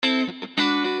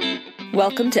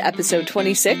Welcome to episode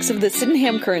 26 of the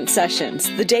Sydenham Current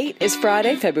Sessions. The date is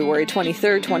Friday, February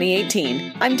 23rd,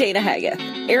 2018. I'm Dana Haggith.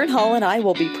 Aaron Hall and I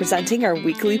will be presenting our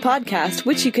weekly podcast,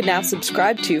 which you can now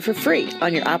subscribe to for free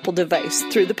on your Apple device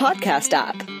through the podcast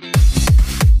app.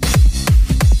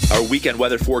 Our weekend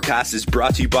weather forecast is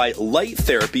brought to you by Light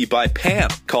Therapy by Pam.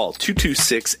 Call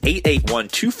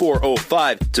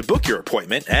 226-881-2405 to book your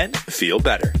appointment and feel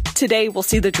better. Today, we'll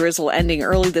see the drizzle ending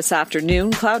early this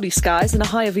afternoon, cloudy skies and a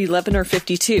high of 11 or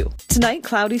 52. Tonight,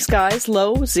 cloudy skies,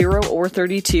 low 0 or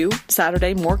 32.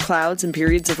 Saturday, more clouds and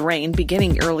periods of rain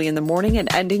beginning early in the morning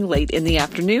and ending late in the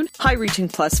afternoon, high reaching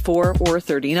 +4 or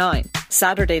 39.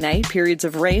 Saturday night, periods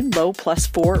of rain, low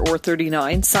 +4 or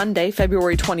 39. Sunday,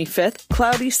 February 25th,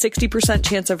 cloudy, 60%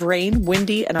 chance of rain,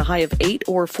 windy, and a high of 8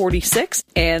 or 46.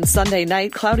 And Sunday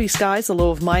night, cloudy skies, a low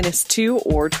of -2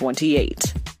 or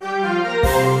 28.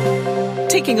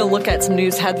 Taking a look at some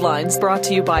news headlines brought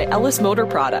to you by Ellis Motor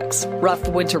Products. Rough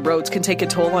winter roads can take a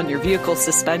toll on your vehicle's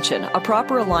suspension. A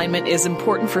proper alignment is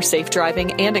important for safe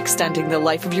driving and extending the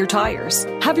life of your tires.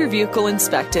 Have your vehicle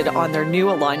inspected on their new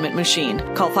alignment machine.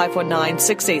 Call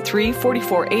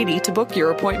 519-683-4480 to book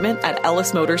your appointment at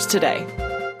Ellis Motors today.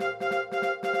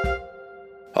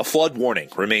 A flood warning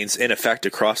remains in effect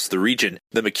across the region.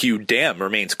 The McHugh Dam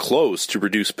remains closed to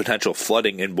reduce potential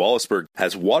flooding in Wallaceburg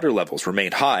as water levels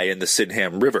remain high in the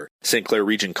Sydenham River. St. Clair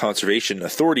Region Conservation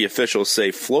Authority officials say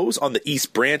flows on the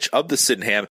east branch of the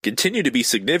Sydenham continue to be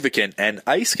significant and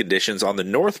ice conditions on the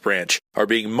north branch are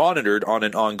being monitored on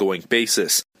an ongoing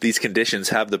basis. These conditions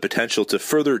have the potential to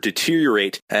further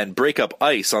deteriorate and break up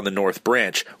ice on the north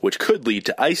branch, which could lead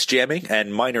to ice jamming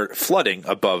and minor flooding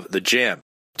above the jam.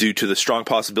 Due to the strong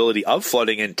possibility of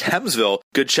flooding in Thamesville,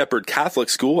 Good Shepherd Catholic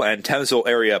School and Thamesville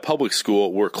Area Public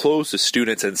School were closed to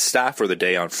students and staff for the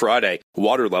day on Friday.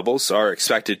 Water levels are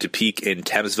expected to peak in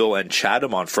Thamesville and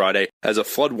Chatham on Friday as a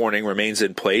flood warning remains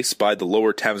in place by the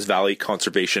Lower Thames Valley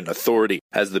Conservation Authority.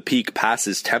 As the peak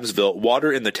passes Thamesville,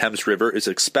 water in the Thames River is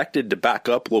expected to back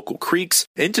up local creeks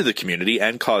into the community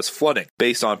and cause flooding.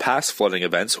 Based on past flooding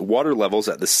events, water levels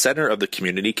at the center of the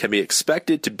community can be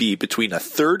expected to be between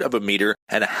 1/3 of a meter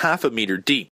and 1/2 a meter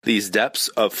deep. These depths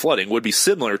of flooding would be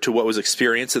similar to what was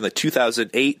experienced in the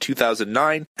 2008,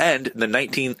 2009, and the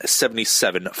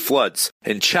 1977 floods.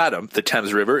 In Chatham, the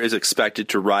Thames River is expected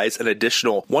to rise an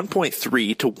additional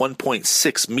 1.3 to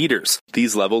 1.6 meters.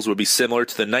 These levels would be similar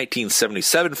to the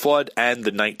 1977 flood and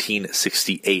the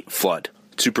 1968 flood.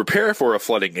 To prepare for a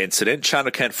flooding incident,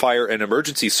 Channel Kent Fire and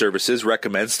Emergency Services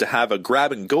recommends to have a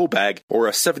grab-and-go bag or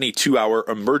a 72-hour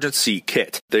emergency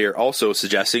kit. They are also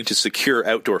suggesting to secure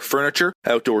outdoor furniture,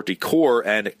 outdoor decor,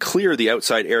 and clear the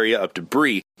outside area of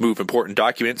debris. Move important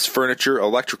documents, furniture,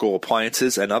 electrical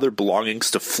appliances, and other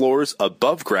belongings to floors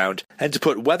above ground, and to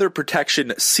put weather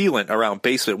protection sealant around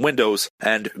basement windows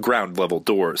and ground-level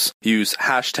doors. Use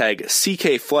hashtag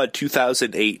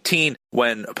CKFlood2018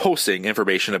 when posting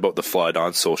information about the flood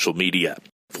on social media.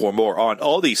 For more on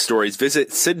all these stories,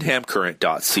 visit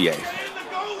sydenhamcurrent.ca.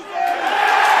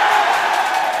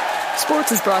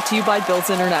 Sports is brought to you by Bill's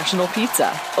International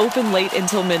Pizza. Open late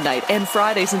until midnight and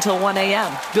Fridays until 1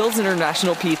 a.m. Bill's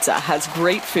International Pizza has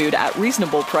great food at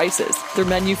reasonable prices. Their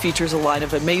menu features a line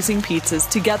of amazing pizzas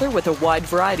together with a wide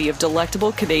variety of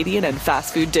delectable Canadian and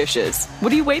fast food dishes.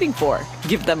 What are you waiting for?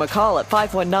 Give them a call at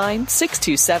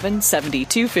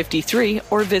 519-627-7253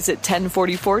 or visit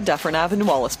 1044 Dufferin Ave in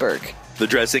Wallaceburg. The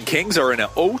Dresden Kings are in an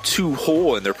 0-2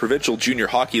 hole in their Provincial Junior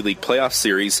Hockey League playoff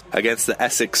series against the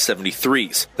Essex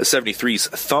 73s. The 73s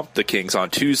thumped the Kings on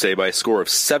Tuesday by a score of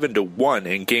 7-1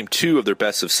 in Game 2 of their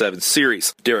best-of-7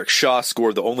 series. Derek Shaw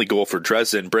scored the only goal for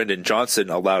Dresden. Brendan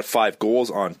Johnson allowed 5 goals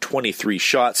on 23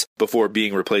 shots before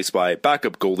being replaced by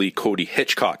backup goalie Cody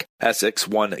Hitchcock. Essex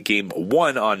won Game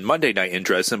 1 on Monday night in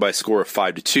Dresden by a score of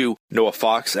 5-2. Noah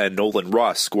Fox and Nolan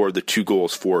Ross scored the 2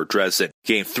 goals for Dresden.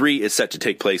 Game 3 is set to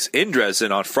take place in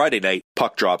Dresden on Friday night.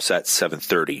 Puck drops at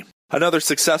 7:30. Another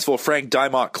successful Frank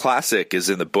Dymont Classic is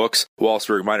in the books.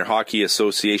 Wallaceburg Minor Hockey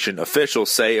Association officials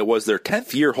say it was their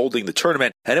 10th year holding the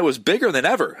tournament, and it was bigger than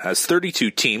ever, as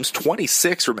 32 teams,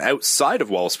 26 from outside of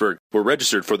Wallaceburg, were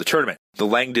registered for the tournament. The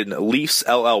Langdon Leafs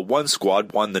LL1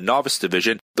 squad won the Novice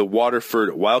Division. The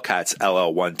Waterford Wildcats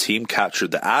LL1 team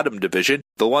captured the Adam Division.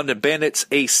 The London Bandits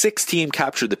A6 team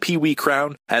captured the Pee Wee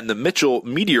Crown. And the Mitchell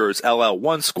Meteors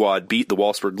LL1 squad beat the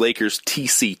Wallaceburg Lakers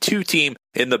TC2 team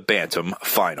in the Bantam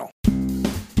Final.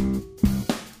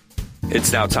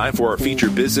 It's now time for our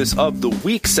featured business of the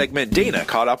week segment. Dana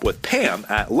caught up with Pam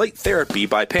at Light Therapy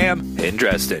by Pam in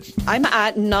Dresden. I'm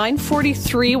at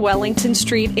 943 Wellington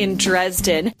Street in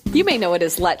Dresden. You may know it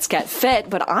as Let's Get Fit,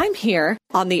 but I'm here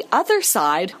On the other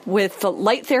side, with the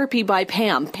light therapy by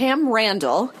Pam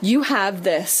Randall, you have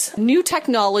this new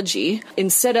technology.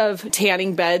 Instead of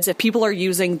tanning beds, if people are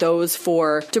using those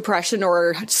for depression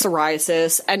or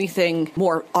psoriasis, anything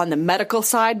more on the medical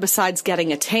side besides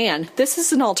getting a tan, this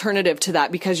is an alternative to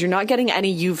that because you're not getting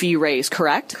any UV rays,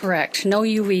 correct? Correct. No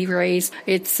UV rays.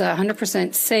 It's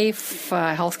 100% safe,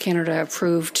 Health Canada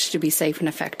approved to be safe and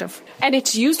effective. And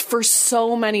it's used for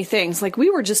so many things. Like we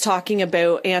were just talking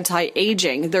about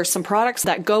anti-aging. There's some products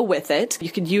that go with it. You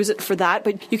could use it for that,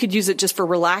 but you could use it just for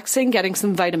relaxing, getting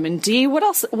some vitamin D. What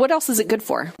else is it good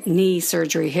for? Knee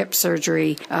surgery, hip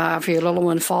surgery, if your little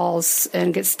one falls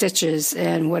and gets stitches,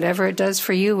 and whatever it does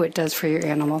for you, it does for your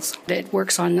animals. It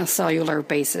works on a cellular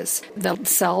basis. The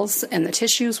cells and the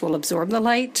tissues will absorb the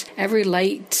light.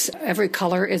 Every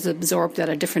color is absorbed at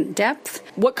a different depth.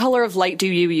 What color of light do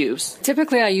you use?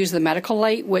 Typically, I use the medical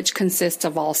light, which consists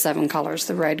of all 7 colors,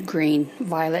 the red, green,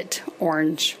 violet,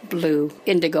 orange, blue,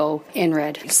 indigo, and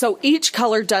red. So each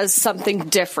color does something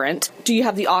different. Do you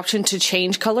have the option to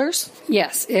change colors?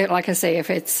 Yes. Like I say, if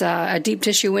it's a deep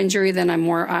tissue injury, then I'm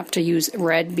more apt to use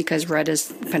red because red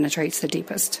penetrates the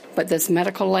deepest. But this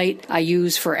medical light I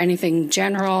use for anything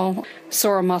general,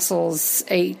 sore muscles,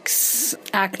 aches,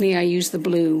 acne, I use the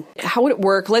blue. How would it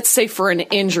work, let's say for an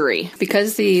injury?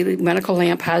 Because the medical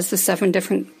lamp has the 7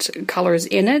 different colors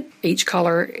in it, each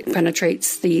color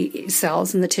penetrates the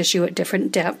cells and the tissue at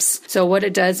different depths. So what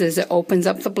it does is it opens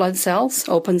up the blood cells,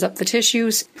 opens up the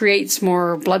tissues, creates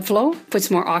more blood flow,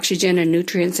 puts more oxygen and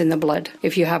nutrients in the blood.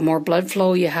 If you have more blood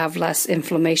flow, you have less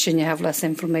inflammation, you have less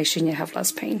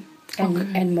pain.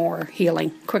 And more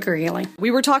healing, quicker healing.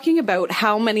 We were talking about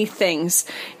how many things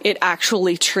it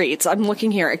actually treats. I'm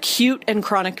looking here: acute and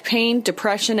chronic pain,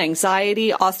 depression,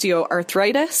 anxiety,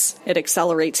 osteoarthritis. It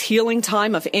accelerates healing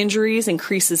time of injuries,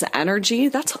 increases energy.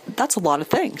 That's a lot of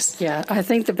things. Yeah, I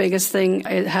think the biggest thing,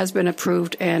 it has been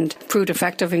approved and proved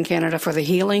effective in Canada for the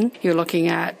healing. You're looking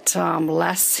at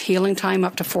less healing time,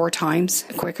 up to 4 times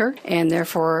quicker. And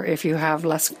therefore, if you have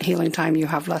less healing time, you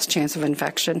have less chance of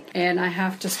infection. And I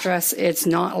have to stress, it's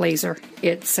not laser.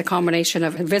 It's a combination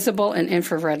of visible and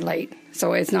infrared light.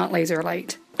 So it's not laser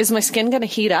light. Is my skin going to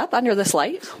heat up under this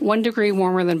light? 1 degree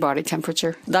warmer than body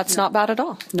temperature. That's not bad at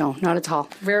all. No, not at all.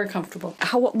 Very comfortable.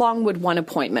 How long would one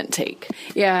appointment take?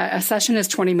 Yeah, a session is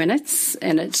 20 minutes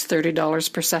and it's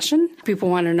 $30 per session. People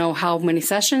want to know how many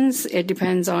sessions. It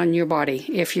depends on your body.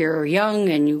 If you're young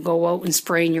and you go out and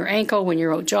sprain your ankle when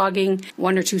you're out jogging,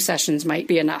 1 or 2 sessions might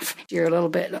be enough. If you're a little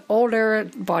bit older,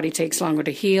 body takes longer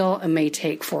to heal and may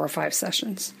take 4 or 5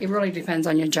 sessions. It really depends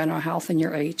on your general health and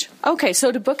your age. Okay,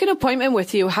 so to book an appointment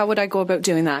with you, how would I go about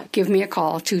doing that? Give me a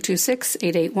call,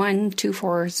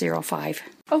 226-881-2405.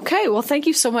 Okay, well, thank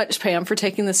you so much, Pam, for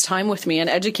taking this time with me and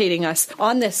educating us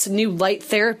on this new light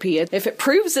therapy. If it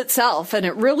proves itself and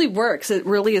it really works, it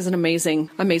really is an amazing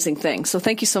thing. So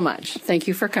thank you so much. Thank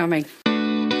you for coming.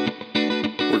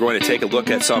 We're going to take a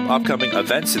look at some upcoming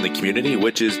events in the community,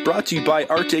 which is brought to you by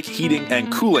Arctic Heating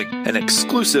and Cooling, an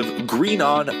exclusive Green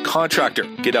On contractor.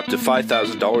 Get up to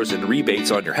 $5,000 in rebates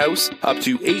on your house, up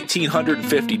to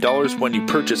 $1,850 when you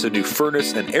purchase a new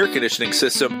furnace and air conditioning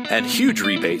system, and huge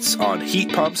rebates on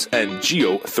heat pumps and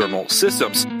geothermal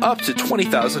systems, up to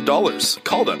 $20,000.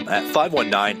 Call them at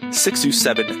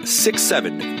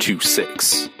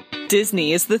 519-627-6726.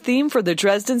 Disney is the theme for the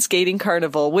Dresden Skating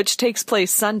Carnival, which takes place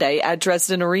Sunday at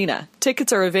Dresden Arena.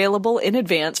 Tickets are available in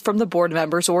advance from the board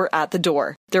members or at the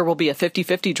door. There will be a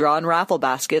 50-50 draw in raffle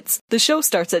baskets. The show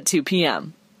starts at 2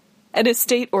 p.m. An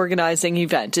estate organizing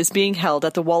event is being held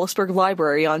at the Wallaceburg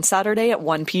Library on Saturday at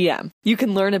 1 p.m. You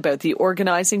can learn about the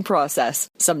organizing process,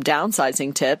 some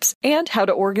downsizing tips, and how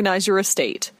to organize your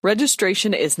estate.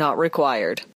 Registration is not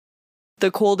required. The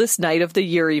Coldest Night of the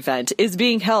Year event is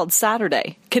being held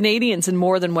Saturday. Canadians in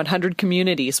more than 100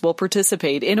 communities will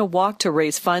participate in a walk to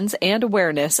raise funds and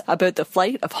awareness about the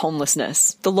fight of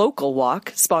homelessness. The local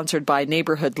walk, sponsored by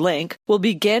Neighborhood Link, will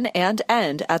begin and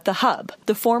end at the Hub,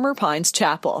 the former Pines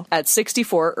Chapel, at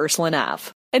 64 Ursuline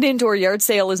Ave. An indoor yard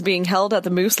sale is being held at the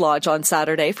Moose Lodge on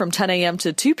Saturday from 10 a.m.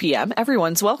 to 2 p.m.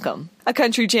 Everyone's welcome. A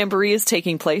country jamboree is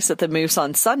taking place at the Moose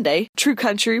on Sunday. True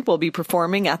Country will be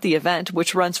performing at the event,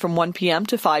 which runs from 1 p.m.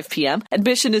 to 5 p.m.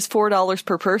 Admission is $4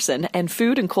 per person, and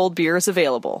food and cold beer is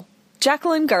available.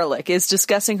 Jacqueline Garlick is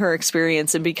discussing her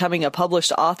experience in becoming a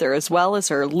published author as well as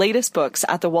her latest books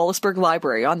at the Wallaceburg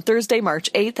Library on Thursday,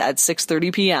 March 8th at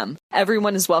 6:30 p.m.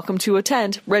 Everyone is welcome to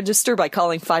attend. Register by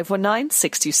calling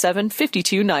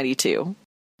 519-627-5292.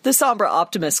 The Sombra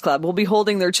Optimist Club will be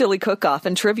holding their chili cook-off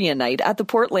and trivia night at the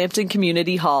Port Lambton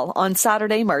Community Hall on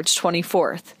Saturday, March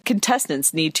 24th.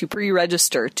 Contestants need to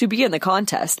pre-register to be in the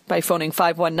contest by phoning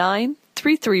 519-3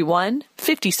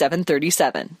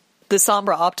 331-5737. The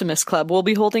Sombra Optimist Club will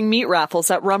be holding meat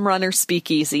raffles at Rum Runner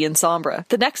Speakeasy in Sombra.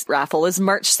 The next raffle is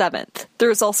March 7th. There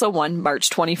is also one March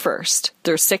 21st.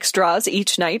 There's 6 draws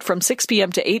each night from 6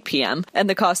 p.m. to 8 p.m., and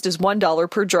the cost is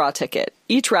 $1 per draw ticket.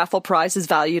 Each raffle prize is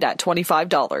valued at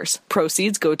 $25.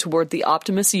 Proceeds go toward the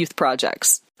Optimist Youth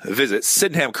Projects. Visit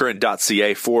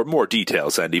sydenhamcurrent.ca for more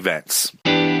details and events.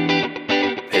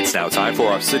 It's now time for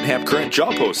our Sydenham Current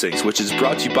job postings, which is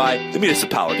brought to you by the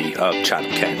Municipality of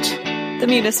Chatham-Kent. The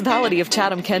Municipality of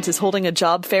Chatham-Kent is holding a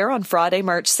job fair on Friday,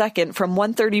 March 2nd from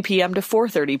 1:30 p.m. to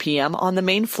 4:30 p.m. on the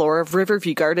main floor of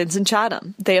Riverview Gardens in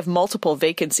Chatham. They have multiple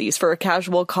vacancies for a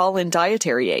casual call-in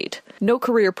dietary aide. No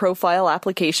career profile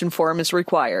application form is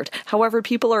required. However,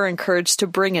 people are encouraged to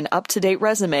bring an up-to-date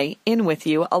resume in with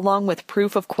you along with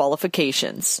proof of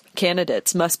qualifications.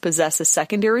 Candidates must possess a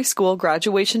secondary school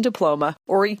graduation diploma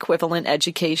or equivalent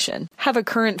education, have a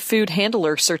current food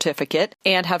handler certificate,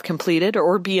 and have completed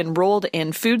or be enrolled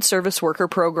in Food Service Worker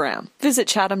Program. Visit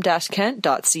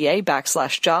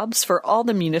chatham-kent.ca/jobs for all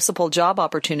the municipal job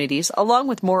opportunities along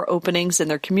with more openings in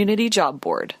their community job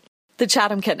board. The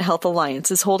Chatham-Kent Health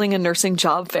Alliance is holding a nursing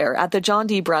job fair at the John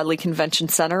D. Bradley Convention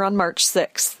Center on March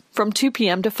 6th from 2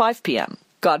 p.m. to 5 p.m.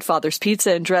 Godfather's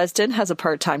Pizza in Dresden has a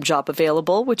part-time job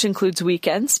available, which includes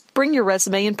weekends. Bring your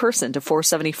resume in person to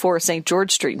 474 St.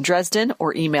 George Street in Dresden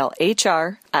or email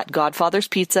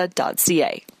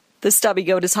hr@godfatherspizza.ca. The Stubby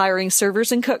Goat is hiring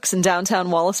servers and cooks in downtown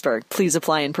Wallaceburg. Please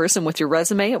apply in person with your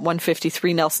resume at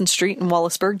 153 Nelson Street in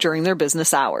Wallaceburg during their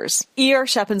business hours. E.R.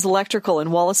 Shepins Electrical in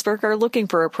Wallaceburg are looking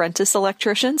for apprentice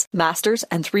electricians, masters,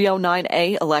 and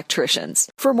 309A electricians.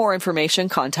 For more information,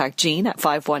 contact Jean at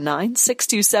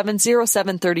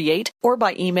 519-627-0738 or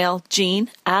by email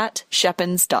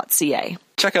jean@shepins.ca.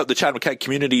 Check out the Chatham-Kent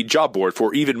Community Job Board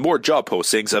for even more job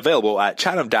postings available at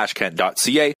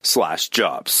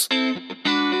chatham-kent.ca/jobs.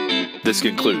 This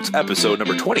concludes episode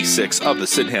number 26 of the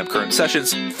Sydenham Current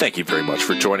Sessions. Thank you very much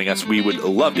for joining us. We would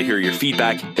love to hear your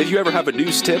feedback. If you ever have a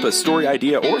news tip, a story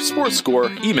idea, or sports score,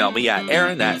 email me at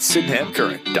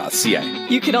aaron@sydenhamcurrent.ca.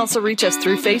 You can also reach us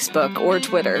through Facebook or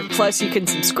Twitter. Plus, you can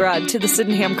subscribe to the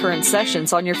Sydenham Current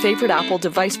Sessions on your favorite Apple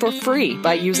device for free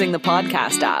by using the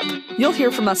podcast app. You'll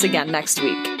hear from us again next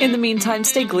week. In the meantime,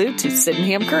 stay glued to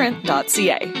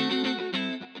sydenhamcurrent.ca.